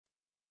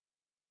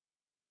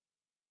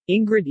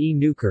Ingrid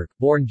Newkirk,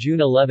 born June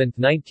 11,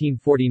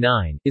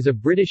 1949, is a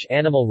British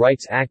animal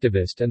rights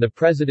activist and the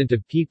president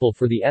of People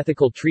for the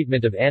Ethical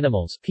Treatment of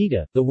Animals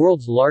 (PETA), the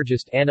world's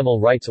largest animal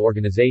rights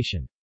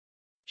organization.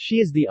 She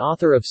is the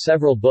author of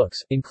several books,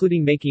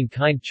 including Making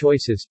Kind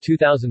Choices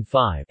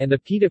 2005 and the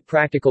PETA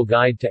Practical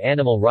Guide to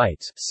Animal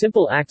Rights,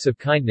 Simple Acts of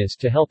Kindness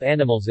to Help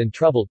Animals in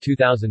Trouble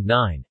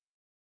 2009.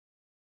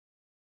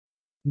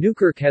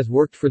 Newkirk has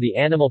worked for the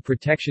animal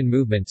protection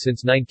movement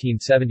since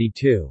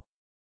 1972.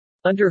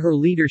 Under her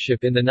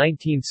leadership in the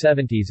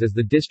 1970s as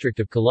the District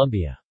of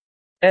Columbia's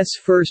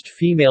first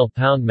female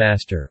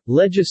poundmaster,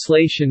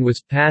 legislation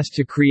was passed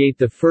to create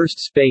the first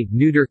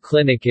spay-neuter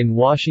clinic in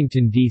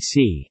Washington,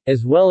 D.C.,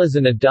 as well as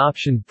an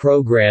adoption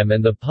program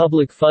and the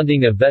public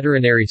funding of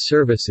veterinary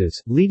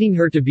services, leading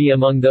her to be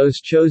among those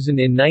chosen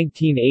in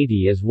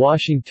 1980 as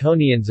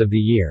Washingtonians of the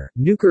Year.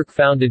 Newkirk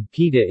founded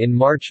PETA in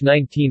March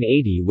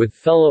 1980 with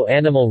fellow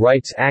animal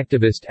rights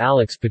activist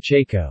Alex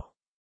Pacheco.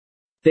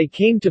 They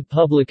came to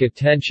public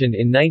attention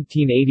in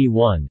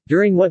 1981,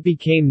 during what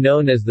became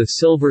known as the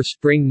Silver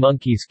Spring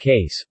Monkeys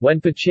case,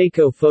 when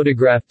Pacheco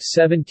photographed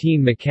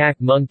 17 macaque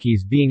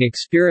monkeys being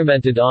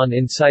experimented on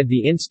inside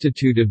the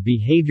Institute of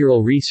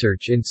Behavioral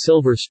Research in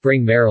Silver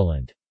Spring,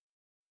 Maryland.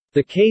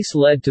 The case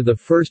led to the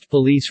first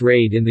police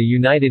raid in the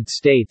United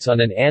States on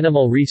an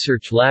animal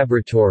research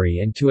laboratory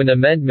and to an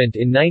amendment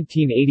in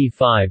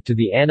 1985 to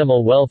the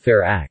Animal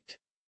Welfare Act.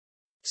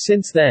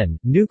 Since then,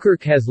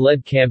 Newkirk has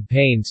led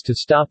campaigns to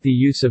stop the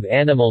use of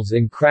animals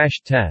in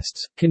crash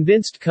tests,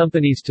 convinced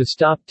companies to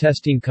stop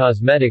testing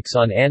cosmetics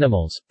on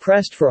animals,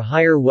 pressed for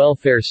higher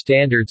welfare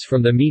standards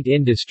from the meat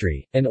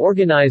industry, and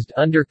organized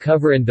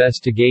undercover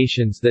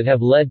investigations that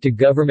have led to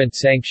government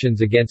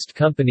sanctions against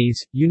companies,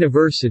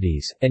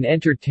 universities, and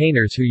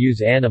entertainers who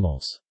use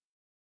animals.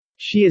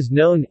 She is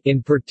known,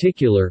 in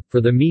particular,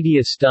 for the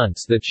media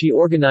stunts that she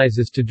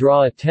organizes to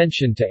draw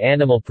attention to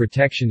animal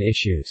protection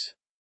issues.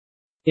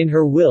 In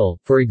her will,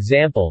 for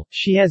example,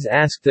 she has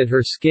asked that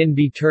her skin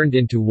be turned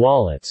into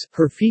wallets,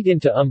 her feet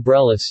into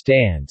umbrella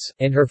stands,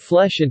 and her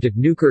flesh into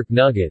Newkirk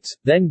nuggets,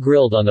 then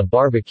grilled on a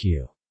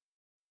barbecue.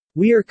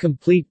 "We are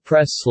complete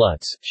press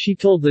sluts," she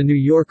told The New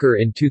Yorker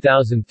in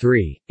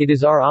 2003. "It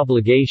is our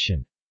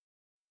obligation.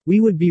 We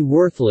would be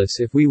worthless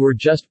if we were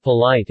just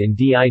polite and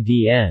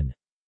didn't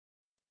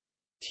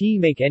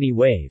make any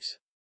waves."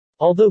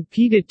 Although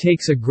PETA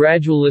takes a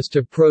gradualist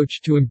approach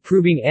to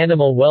improving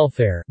animal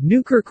welfare,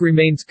 Newkirk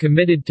remains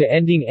committed to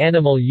ending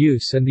animal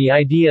use and the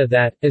idea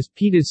that, as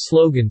PETA's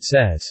slogan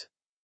says,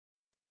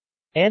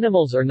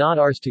 "Animals are not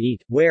ours to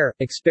eat, wear,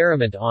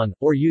 experiment on,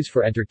 or use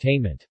for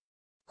entertainment."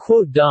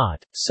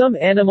 Some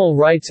animal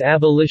rights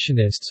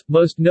abolitionists,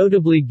 most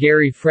notably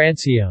Gary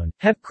Francione,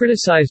 have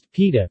criticized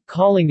PETA,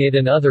 calling it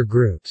and other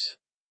groups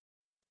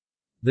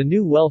the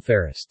new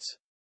welfarists.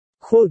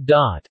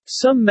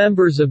 Some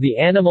members of the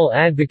animal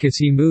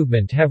advocacy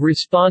movement have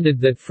responded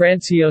that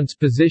Francione's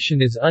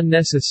position is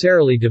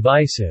unnecessarily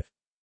divisive.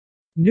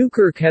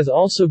 Newkirk has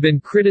also been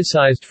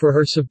criticized for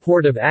her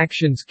support of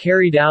actions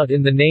carried out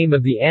in the name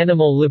of the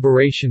Animal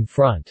Liberation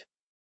Front.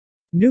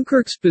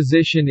 Newkirk's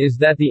position is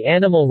that the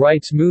animal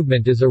rights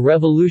movement is a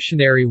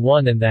revolutionary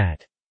one and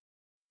that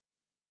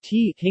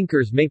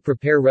hinkers may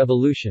prepare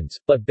revolutions,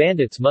 but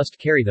bandits must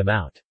carry them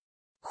out.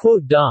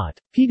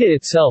 PETA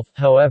itself,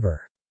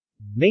 however,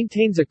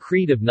 maintains a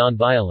creed of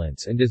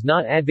nonviolence and does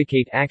not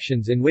advocate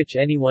actions in which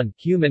anyone,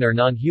 human or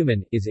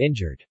non-human, is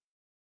injured.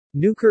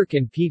 Newkirk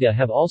and PETA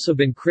have also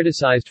been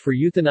criticized for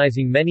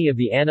euthanizing many of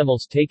the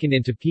animals taken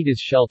into PETA's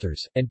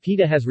shelters, and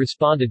PETA has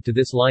responded to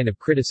this line of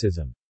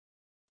criticism.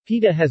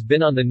 PETA has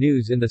been on the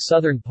news in the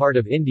southern part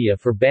of India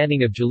for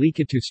banning of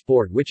Jallikattu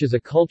sport, which is a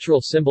cultural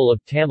symbol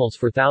of Tamils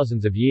for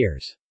thousands of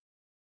years.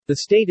 The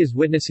state is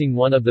witnessing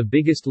one of the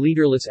biggest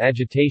leaderless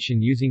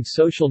agitation using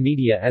social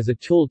media as a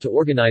tool to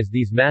organize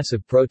these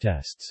massive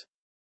protests.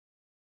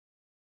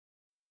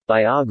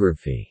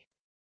 Biography.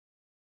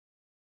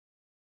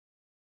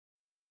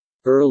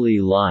 Early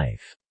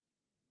life.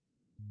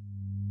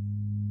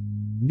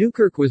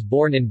 Newkirk was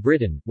born in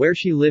Britain, where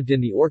she lived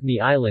in the Orkney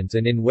Islands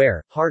and in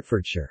Ware,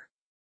 Hertfordshire.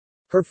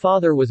 Her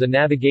father was a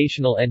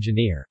navigational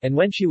engineer, and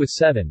when she was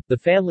 7, the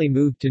family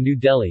moved to New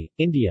Delhi,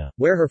 India,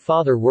 where her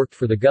father worked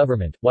for the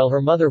government, while her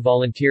mother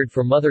volunteered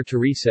for Mother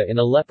Teresa in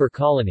a leper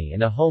colony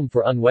and a home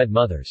for unwed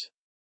mothers.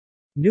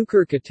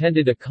 Newkirk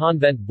attended a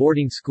convent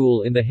boarding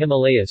school in the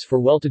Himalayas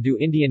for well-to-do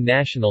Indian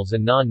nationals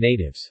and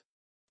non-natives.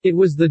 "It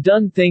was the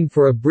done thing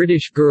for a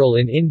British girl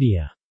in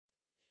India,"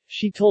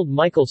 she told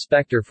Michael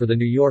Spector for The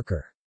New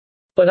Yorker.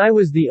 "But I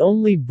was the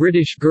only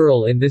British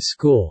girl in this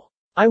school.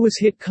 I was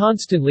hit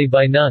constantly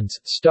by nuns,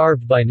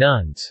 starved by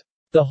nuns.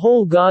 The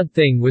whole God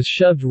thing was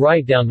shoved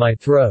right down my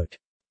throat."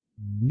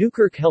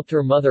 Newkirk helped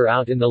her mother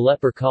out in the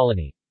leper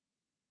colony,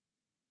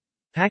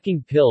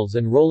 packing pills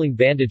and rolling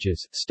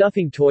bandages,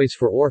 stuffing toys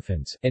for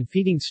orphans, and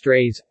feeding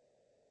strays,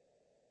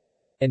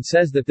 and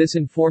says that this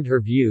informed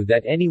her view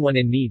that anyone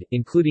in need,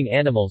 including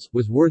animals,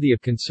 was worthy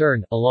of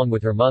concern, along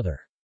with her mother's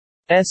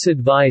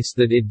advice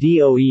that it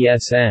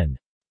doesn't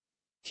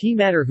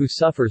matter who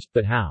suffers,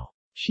 but how.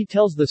 She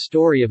tells the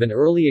story of an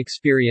early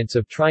experience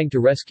of trying to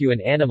rescue an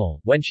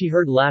animal, when she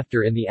heard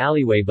laughter in the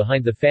alleyway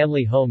behind the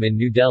family home in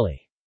New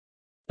Delhi.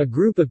 A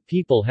group of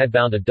people had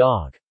bound a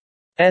dog's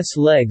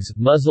legs,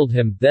 muzzled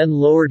him, then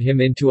lowered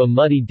him into a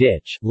muddy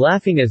ditch,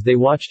 laughing as they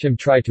watched him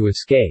try to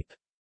escape.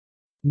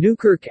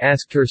 Newkirk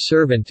asked her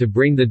servant to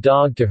bring the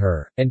dog to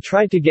her, and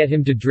tried to get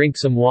him to drink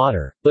some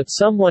water, but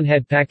someone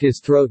had packed his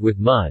throat with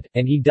mud,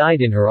 and he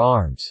died in her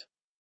arms.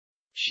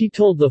 She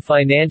told the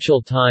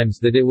Financial Times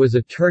that it was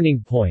a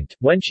turning point.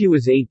 When she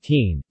was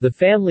 18, the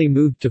family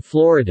moved to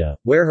Florida,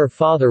 where her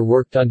father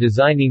worked on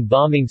designing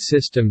bombing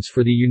systems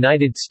for the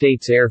United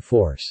States Air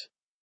Force.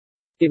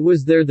 It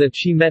was there that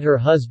she met her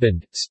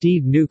husband,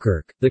 Steve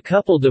Newkirk. The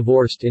couple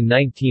divorced in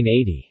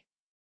 1980.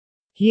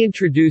 He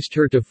introduced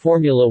her to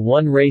Formula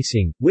One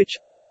racing, which,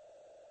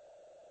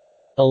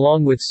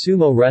 along with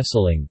sumo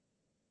wrestling,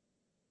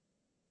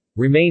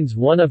 remains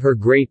one of her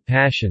great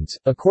passions.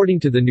 According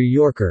to The New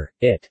Yorker,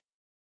 it's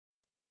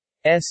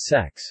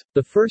sex.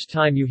 The first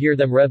time you hear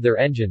them rev their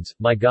engines,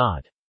 my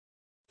God.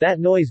 That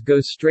noise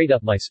goes straight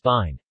up my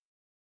spine.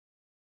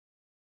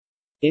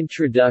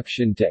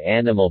 Introduction to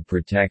animal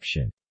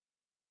protection.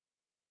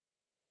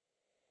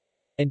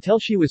 Until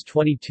she was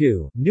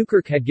 22,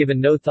 Newkirk had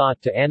given no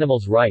thought to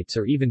animals' rights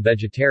or even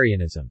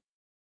vegetarianism.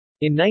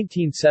 In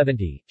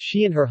 1970,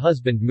 she and her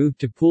husband moved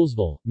to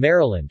Poolesville,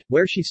 Maryland,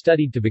 where she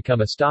studied to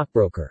become a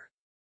stockbroker.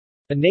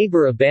 A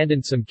neighbor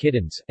abandoned some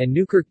kittens, and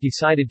Newkirk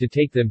decided to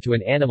take them to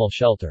an animal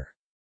shelter.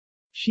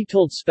 She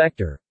told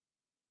Spectre,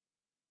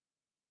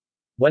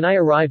 "When I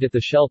arrived at the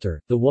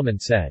shelter, the woman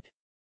said,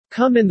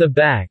 'Come in the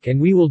back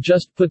and we will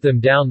just put them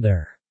down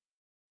there.'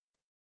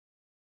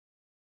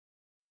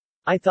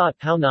 I thought,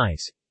 how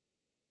nice.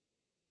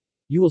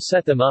 You will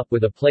set them up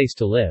with a place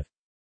to live.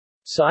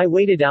 So I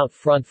waited out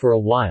front for a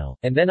while,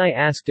 and then I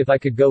asked if I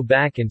could go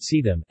back and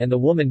see them, and the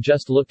woman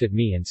just looked at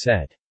me and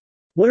said,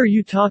 'What are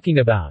you talking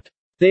about?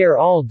 They are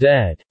all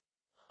dead.'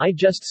 I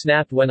just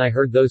snapped when I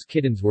heard those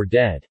kittens were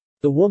dead.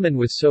 The woman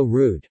was so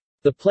rude.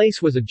 The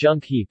place was a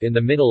junk heap in the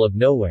middle of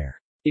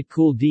nowhere. It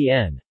could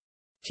not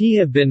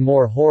have been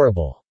more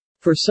horrible.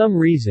 For some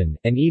reason,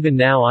 and even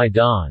now I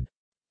don't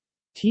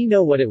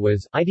know what it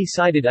was, I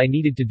decided I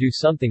needed to do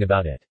something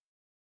about it.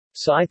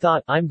 So I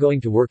thought, I'm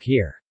going to work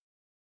here."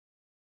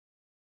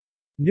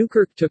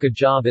 Newkirk took a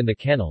job in the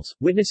kennels,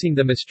 witnessing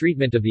the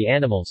mistreatment of the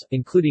animals,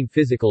 including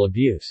physical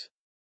abuse.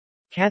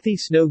 Kathy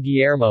Snow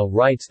Guillermo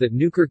writes that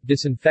Newkirk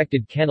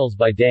disinfected kennels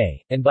by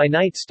day, and by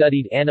night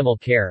studied animal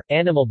care,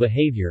 animal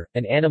behavior,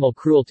 and animal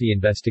cruelty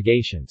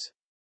investigations.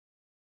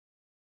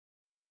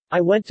 "I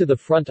went to the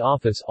front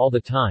office all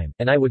the time,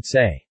 and I would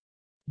say,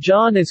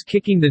 'John is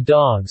kicking the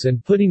dogs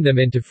and putting them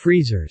into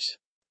freezers.'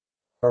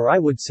 Or I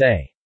would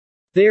say,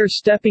 'They are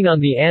stepping on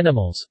the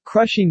animals,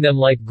 crushing them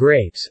like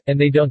grapes, and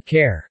they don't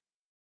care.'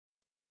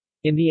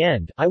 In the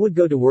end, I would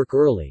go to work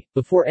early,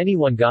 before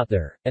anyone got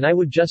there, and I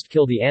would just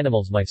kill the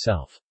animals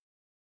myself.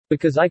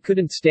 Because I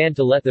couldn't stand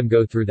to let them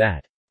go through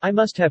that. I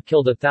must have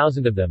killed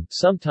 1,000 of them,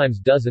 sometimes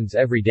dozens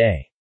every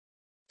day.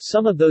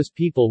 Some of those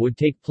people would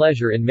take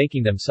pleasure in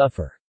making them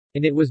suffer.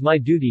 And it was my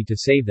duty to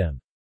save them."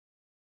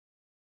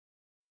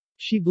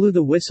 She blew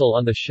the whistle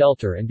on the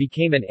shelter and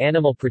became an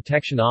animal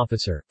protection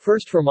officer,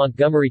 first for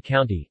Montgomery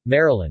County,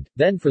 Maryland,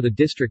 then for the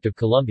District of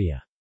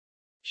Columbia.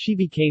 She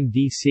became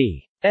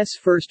D.C.'s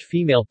first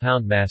female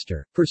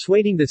poundmaster,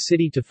 persuading the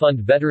city to fund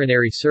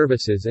veterinary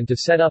services and to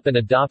set up an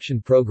adoption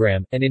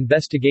program, an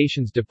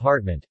investigations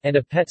department, and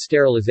a pet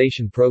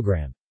sterilization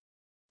program.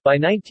 By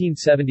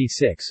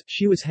 1976,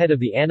 she was head of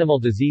the Animal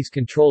Disease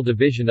Control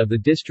Division of the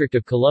District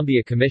of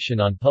Columbia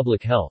Commission on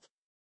Public Health.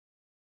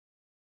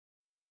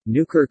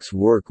 Newkirk's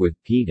work with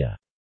PETA.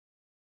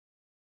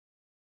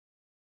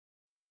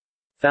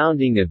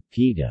 Founding of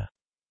PETA.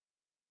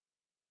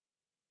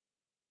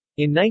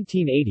 In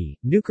 1980,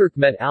 Newkirk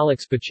met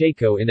Alex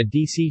Pacheco in a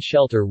D.C.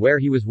 shelter where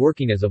he was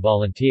working as a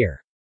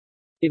volunteer.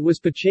 It was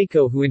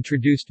Pacheco who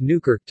introduced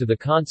Newkirk to the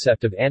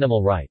concept of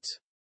animal rights.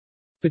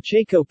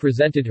 Pacheco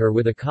presented her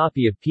with a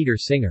copy of Peter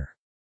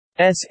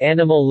Singer's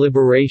Animal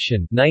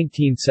Liberation,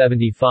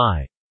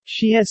 1975.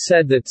 She has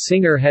said that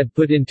Singer had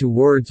put into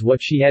words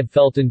what she had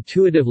felt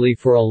intuitively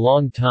for a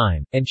long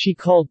time, and she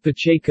called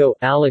Pacheco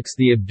Alex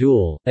the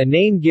Abdul, a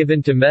name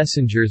given to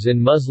messengers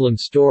in Muslim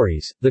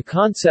stories. The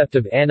concept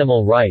of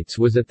animal rights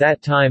was at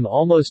that time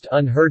almost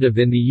unheard of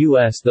in the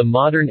U.S. The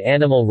modern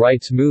animal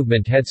rights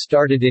movement had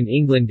started in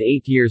England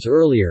 8 years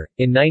earlier,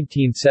 in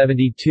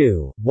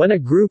 1972, when a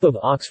group of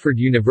Oxford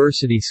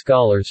University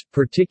scholars,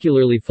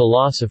 particularly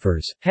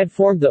philosophers, had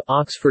formed the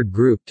Oxford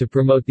Group to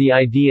promote the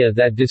idea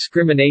that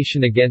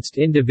discrimination against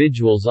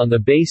individuals on the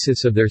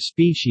basis of their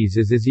species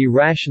is as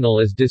irrational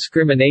as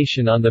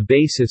discrimination on the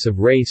basis of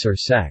race or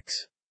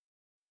sex.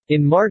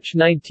 In March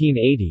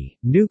 1980,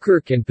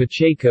 Newkirk and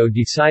Pacheco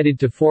decided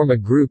to form a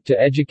group to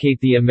educate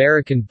the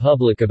American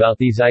public about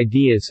these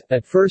ideas,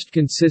 at first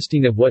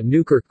consisting of what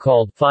Newkirk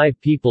called 5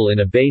 people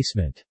in a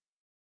basement.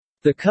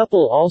 The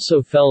couple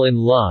also fell in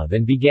love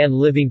and began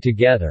living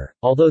together,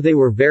 although they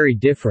were very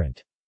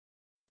different.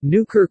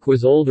 Newkirk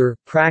was older,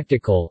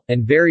 practical,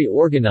 and very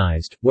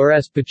organized,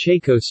 whereas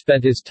Pacheco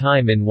spent his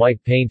time in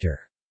white painter's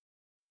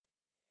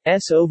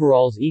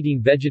overalls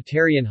eating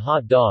vegetarian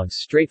hot dogs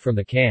straight from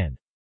the can.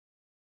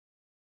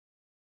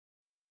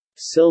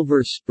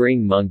 Silver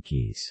Spring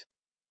monkeys.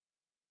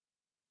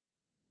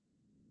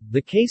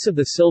 The case of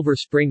the Silver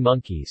Spring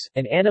monkeys,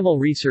 an animal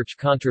research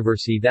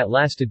controversy that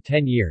lasted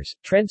 10 years,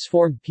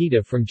 transformed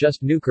PETA from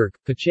just Newkirk,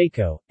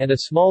 Pacheco, and a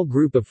small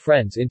group of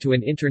friends into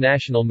an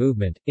international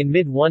movement. In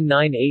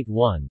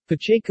mid-1981,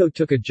 Pacheco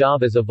took a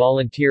job as a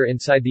volunteer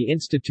inside the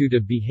Institute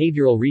of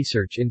Behavioral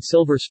Research in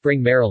Silver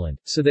Spring, Maryland,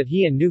 so that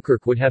he and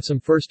Newkirk would have some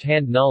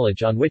first-hand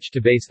knowledge on which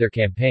to base their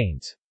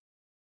campaigns.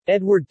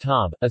 Edward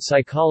Taub, a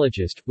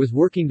psychologist, was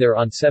working there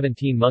on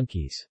 17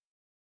 monkeys.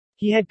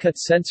 He had cut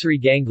sensory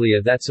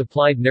ganglia that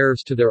supplied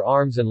nerves to their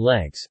arms and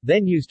legs,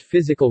 then used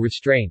physical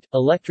restraint,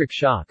 electric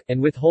shock,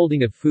 and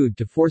withholding of food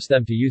to force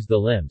them to use the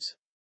limbs.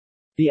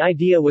 The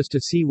idea was to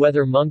see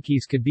whether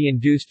monkeys could be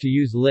induced to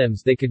use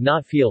limbs they could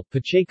not feel.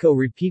 Pacheco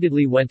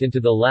repeatedly went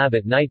into the lab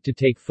at night to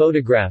take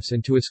photographs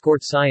and to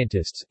escort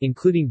scientists,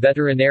 including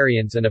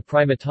veterinarians and a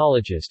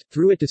primatologist,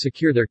 through it to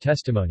secure their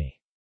testimony.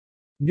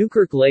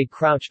 Newkirk lay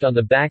crouched on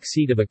the back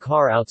seat of a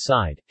car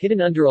outside, hidden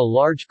under a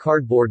large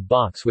cardboard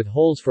box with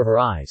holes for her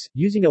eyes,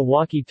 using a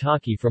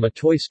walkie-talkie from a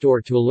toy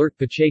store to alert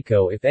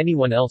Pacheco if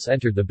anyone else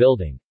entered the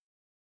building.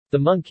 The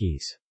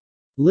monkeys'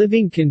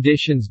 living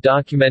conditions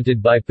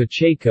documented by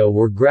Pacheco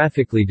were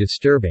graphically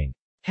disturbing.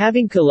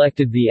 Having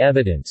collected the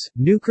evidence,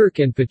 Newkirk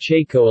and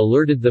Pacheco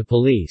alerted the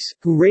police,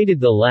 who raided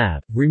the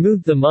lab,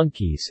 removed the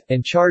monkeys,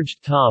 and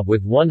charged Taub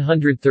with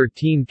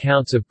 113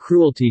 counts of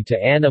cruelty to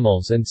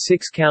animals and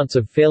 6 counts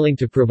of failing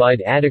to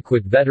provide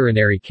adequate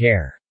veterinary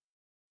care.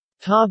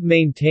 Taub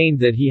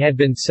maintained that he had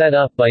been set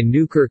up by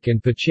Newkirk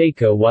and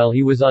Pacheco while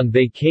he was on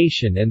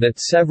vacation and that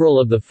several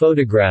of the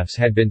photographs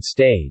had been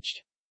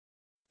staged.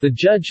 The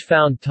judge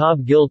found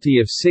Taub guilty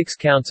of 6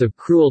 counts of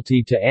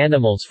cruelty to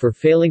animals for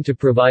failing to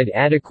provide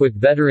adequate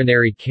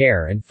veterinary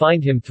care and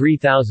fined him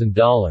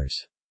 $3,000.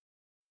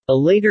 A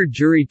later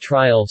jury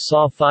trial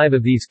saw 5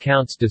 of these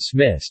counts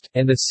dismissed,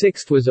 and the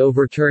 6th was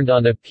overturned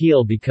on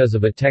appeal because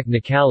of a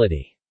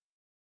technicality.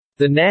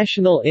 The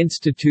National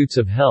Institutes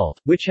of Health,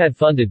 which had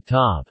funded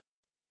Taub's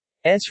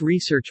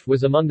research,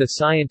 was among the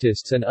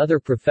scientists and other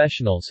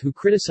professionals who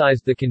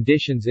criticized the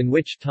conditions in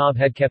which Taub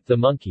had kept the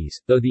monkeys,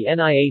 though the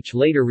NIH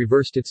later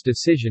reversed its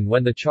decision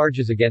when the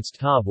charges against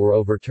Taub were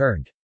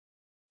overturned.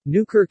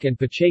 Newkirk and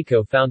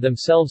Pacheco found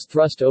themselves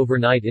thrust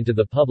overnight into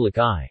the public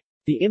eye.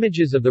 The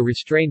images of the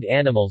restrained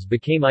animals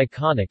became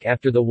iconic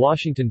after the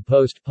Washington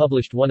Post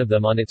published one of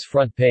them on its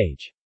front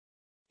page.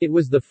 It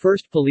was the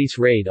first police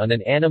raid on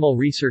an animal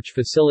research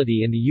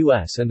facility in the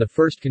U.S. and the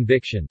first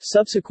conviction,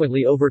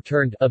 subsequently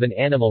overturned, of an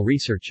animal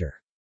researcher.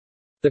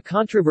 The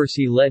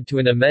controversy led to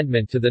an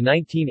amendment to the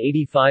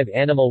 1985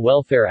 Animal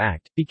Welfare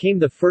Act, became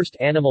the first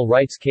animal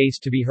rights case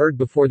to be heard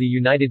before the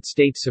United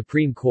States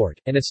Supreme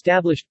Court, and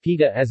established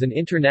PETA as an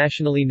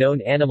internationally known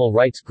animal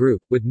rights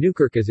group, with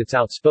Newkirk as its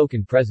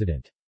outspoken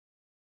president.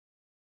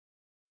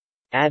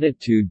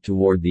 Attitude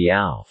toward the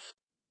ALF.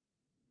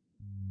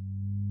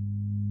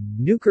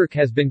 Newkirk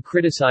has been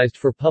criticized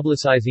for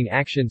publicizing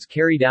actions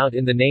carried out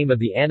in the name of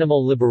the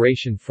Animal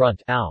Liberation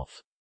Front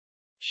 (ALF).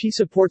 She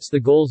supports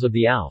the goals of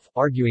the ALF,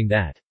 arguing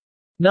that,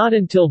 "Not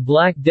until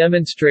black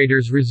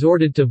demonstrators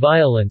resorted to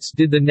violence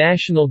did the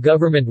national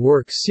government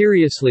work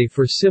seriously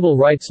for civil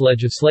rights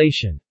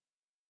legislation."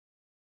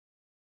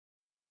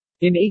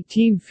 In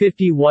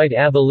 1850, white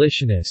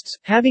abolitionists,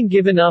 having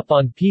given up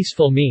on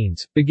peaceful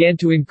means, began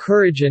to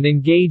encourage and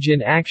engage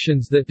in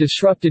actions that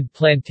disrupted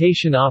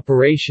plantation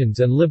operations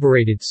and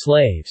liberated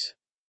slaves.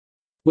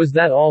 Was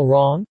that all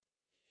wrong?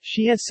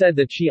 She has said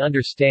that she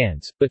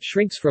understands, but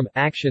shrinks from,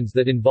 actions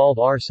that involve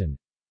arson.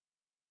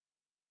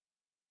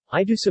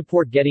 "I do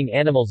support getting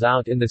animals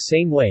out in the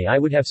same way I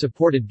would have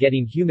supported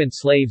getting human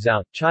slaves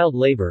out, child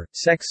labor,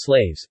 sex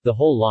slaves, the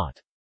whole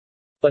lot.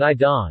 But I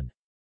don't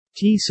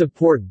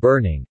support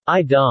burning.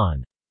 I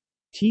don't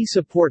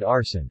support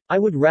arson. I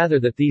would rather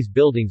that these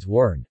buildings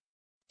weren't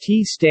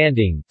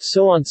standing,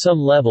 so on some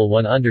level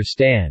one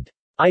understand.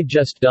 I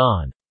just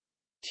don't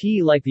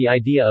like the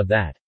idea of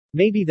that.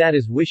 Maybe that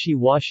is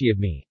wishy-washy of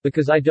me,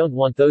 because I don't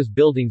want those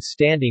buildings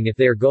standing if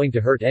they are going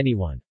to hurt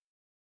anyone.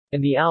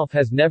 And the ALF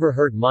has never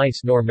hurt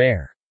mice nor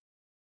mare."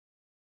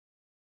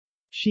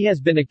 She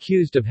has been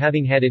accused of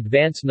having had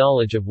advance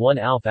knowledge of one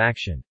ALF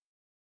action.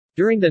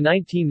 During the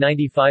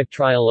 1995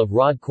 trial of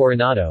Rod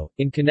Coronado,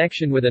 in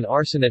connection with an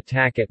arson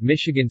attack at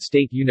Michigan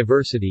State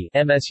University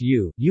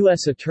 (MSU),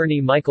 U.S. Attorney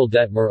Michael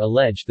Detmer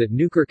alleged that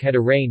Newkirk had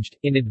arranged,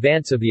 in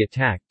advance of the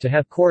attack, to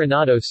have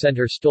Coronado send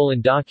her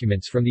stolen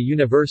documents from the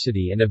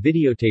university and a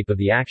videotape of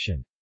the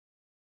action.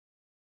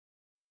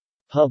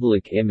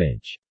 Public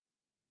image.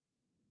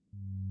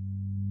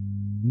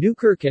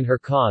 Newkirk and her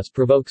cause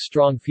provoke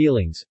strong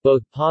feelings,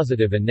 both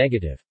positive and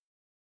negative.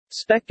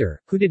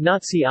 Spectre, who did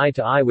not see eye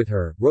to eye with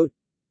her, wrote,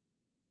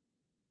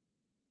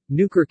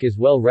 "Newkirk is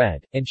well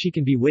read, and she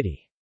can be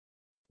witty.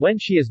 When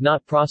she is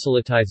not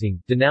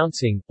proselytizing,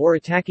 denouncing, or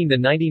attacking the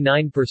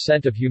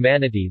 99% of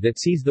humanity that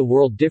sees the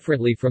world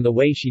differently from the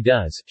way she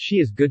does, she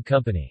is good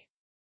company.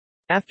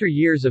 After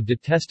years of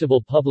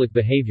detestable public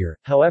behavior,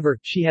 however,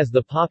 she has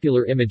the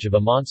popular image of a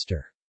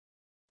monster.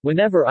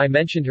 Whenever I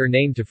mentioned her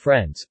name to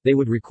friends, they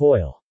would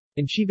recoil.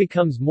 And she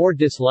becomes more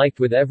disliked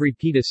with every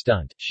PETA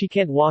stunt. She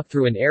can't walk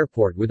through an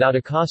airport without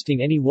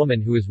accosting any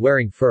woman who is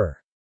wearing fur.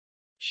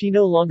 She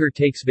no longer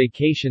takes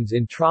vacations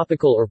in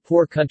tropical or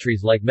poor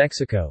countries like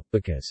Mexico,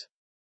 because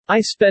I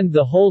spend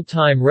the whole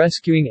time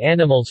rescuing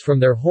animals from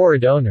their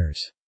horrid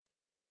owners.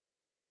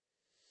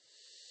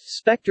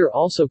 Spector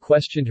also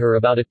questioned her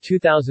about a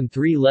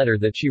 2003 letter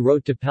that she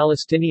wrote to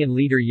Palestinian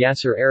leader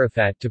Yasser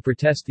Arafat to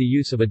protest the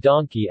use of a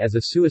donkey as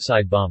a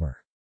suicide bomber.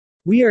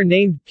 "We are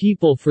named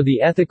people for the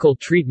ethical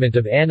treatment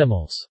of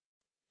animals,"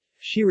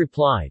 she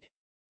replied.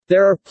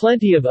 "There are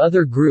plenty of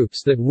other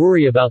groups that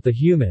worry about the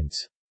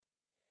humans."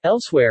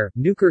 Elsewhere,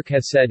 Newkirk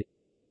has said,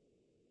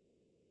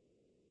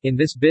 "In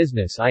this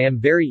business I am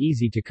very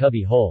easy to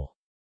cubby hole.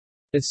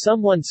 As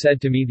someone said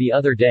to me the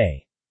other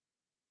day,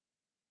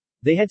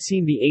 they had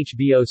seen the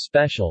HBO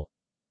special,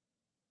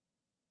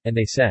 and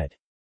they said,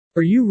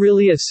 'Are you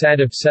really a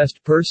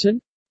sad-obsessed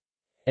person?'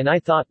 And I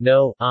thought,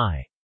 no,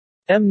 I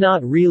am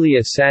not really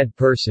a sad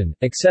person,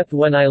 except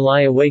when I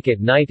lie awake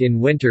at night in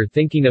winter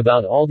thinking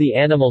about all the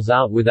animals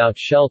out without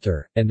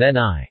shelter, and then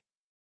I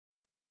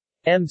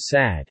am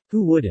sad.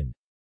 Who wouldn't?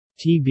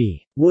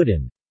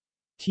 Wouldn't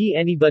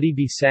anybody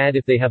be sad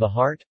if they have a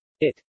heart?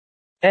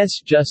 It's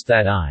just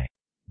that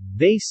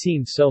they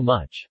seen so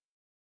much."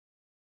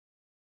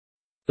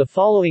 The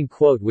following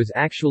quote was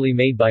actually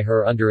made by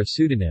her under a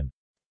pseudonym.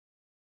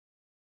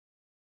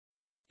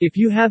 "If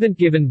you haven't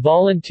given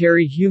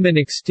voluntary human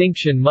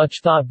extinction much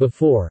thought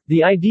before,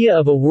 the idea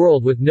of a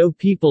world with no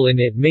people in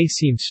it may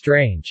seem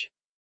strange.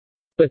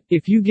 But,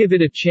 if you give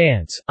it a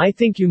chance, I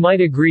think you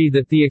might agree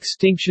that the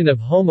extinction of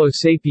Homo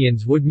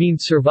sapiens would mean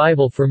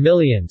survival for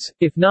millions,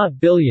 if not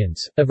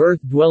billions, of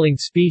Earth-dwelling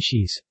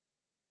species.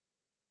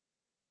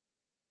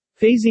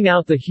 Phasing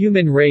out the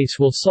human race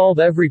will solve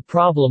every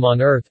problem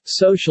on Earth,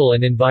 social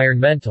and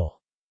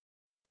environmental.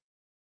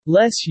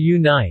 Let's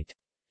unite."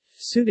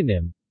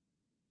 Pseudonym.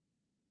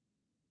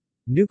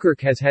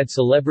 Newkirk has had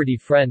celebrity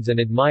friends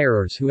and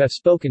admirers who have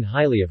spoken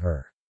highly of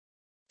her.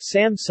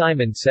 Sam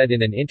Simon said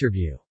in an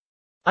interview,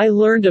 "I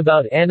learned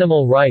about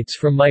animal rights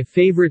from my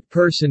favorite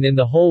person in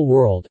the whole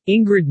world,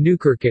 Ingrid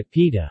Newkirk at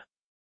PETA."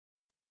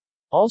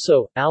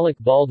 Also, Alec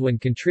Baldwin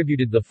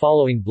contributed the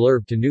following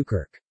blurb to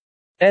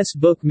Newkirk's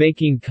book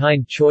Making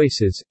Kind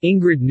Choices.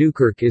 "Ingrid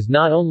Newkirk is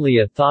not only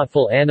a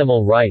thoughtful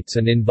animal rights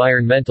and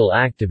environmental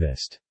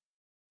activist.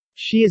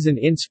 She is an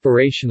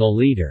inspirational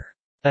leader.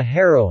 A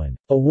heroine.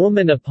 A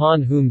woman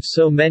upon whom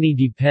so many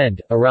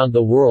depend, around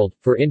the world,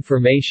 for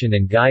information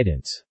and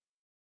guidance.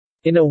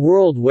 In a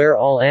world where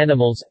all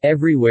animals,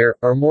 everywhere,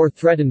 are more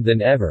threatened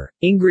than ever,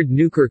 Ingrid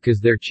Newkirk is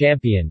their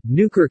champion."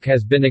 Newkirk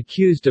has been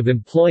accused of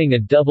employing a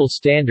double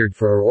standard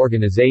for her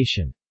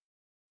organization's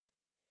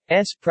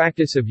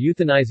practice of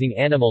euthanizing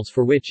animals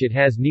for which it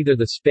has neither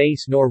the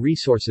space nor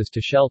resources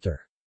to shelter.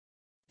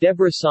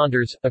 Deborah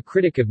Saunders, a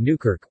critic of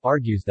Newkirk,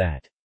 argues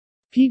that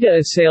PETA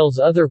assails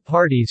other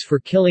parties for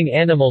killing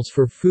animals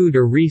for food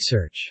or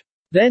research.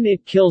 Then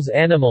it kills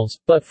animals,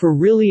 but for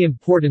really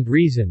important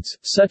reasons,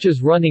 such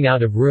as running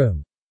out of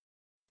room.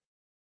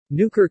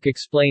 Newkirk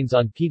explains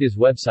on PETA's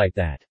website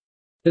that,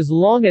 "As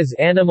long as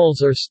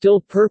animals are still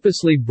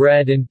purposely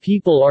bred and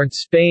people aren't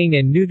spaying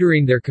and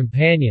neutering their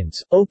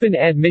companions,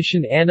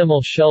 open-admission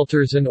animal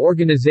shelters and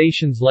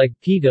organizations like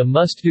PETA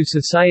must do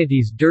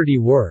society's dirty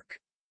work.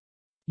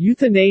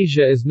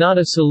 Euthanasia is not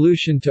a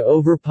solution to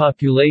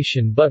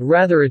overpopulation but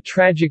rather a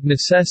tragic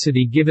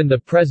necessity given the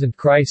present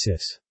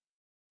crisis."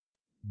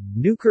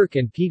 Newkirk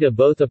and PETA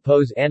both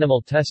oppose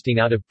animal testing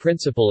out of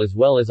principle as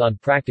well as on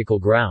practical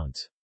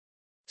grounds.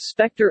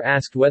 Spector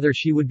asked whether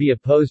she would be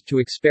opposed to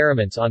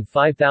experiments on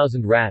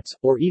 5,000 rats,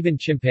 or even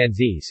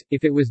chimpanzees,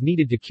 if it was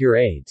needed to cure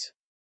AIDS.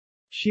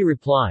 She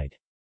replied,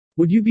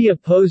 "Would you be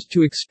opposed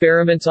to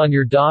experiments on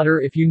your daughter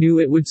if you knew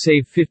it would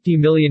save 50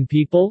 million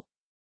people?"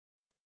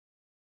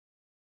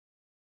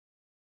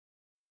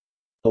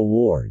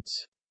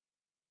 Awards.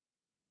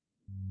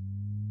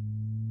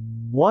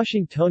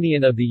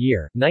 Washingtonian of the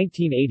Year,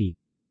 1980.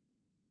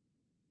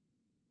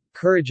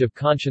 Courage of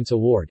Conscience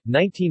Award,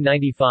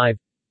 1995.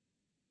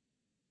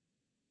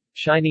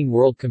 Shining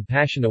World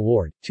Compassion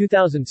Award,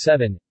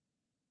 2007.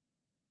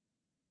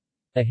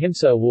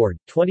 Ahimsa Award,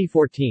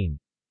 2014.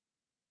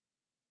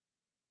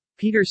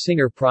 Peter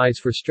Singer Prize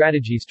for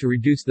Strategies to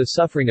Reduce the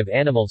Suffering of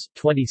Animals,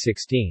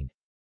 2016.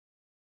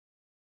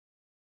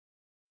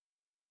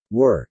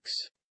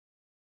 Works.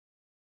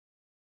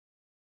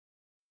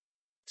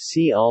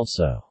 See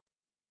also: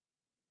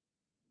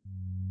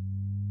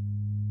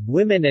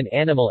 Women and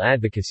animal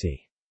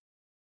advocacy.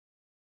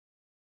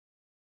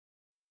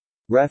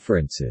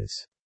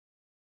 References.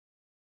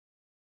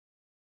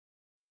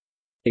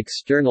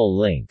 External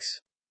links.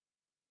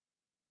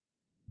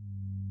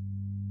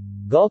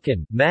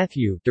 Galkin,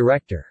 Matthew,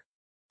 Director.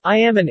 I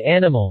Am an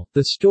Animal,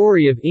 The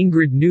Story of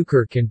Ingrid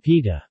Newkirk and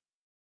PETA.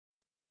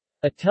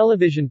 A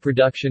television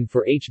production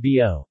for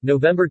HBO,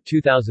 November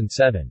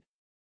 2007.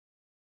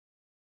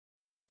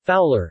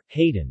 Fowler,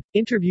 Hayden.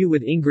 Interview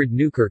with Ingrid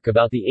Newkirk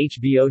about the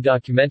HBO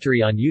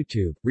documentary on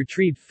YouTube,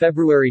 retrieved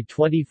February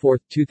 24,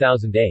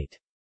 2008.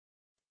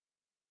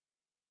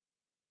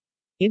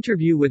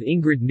 Interview with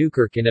Ingrid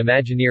Newkirk in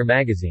Imagineer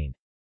magazine.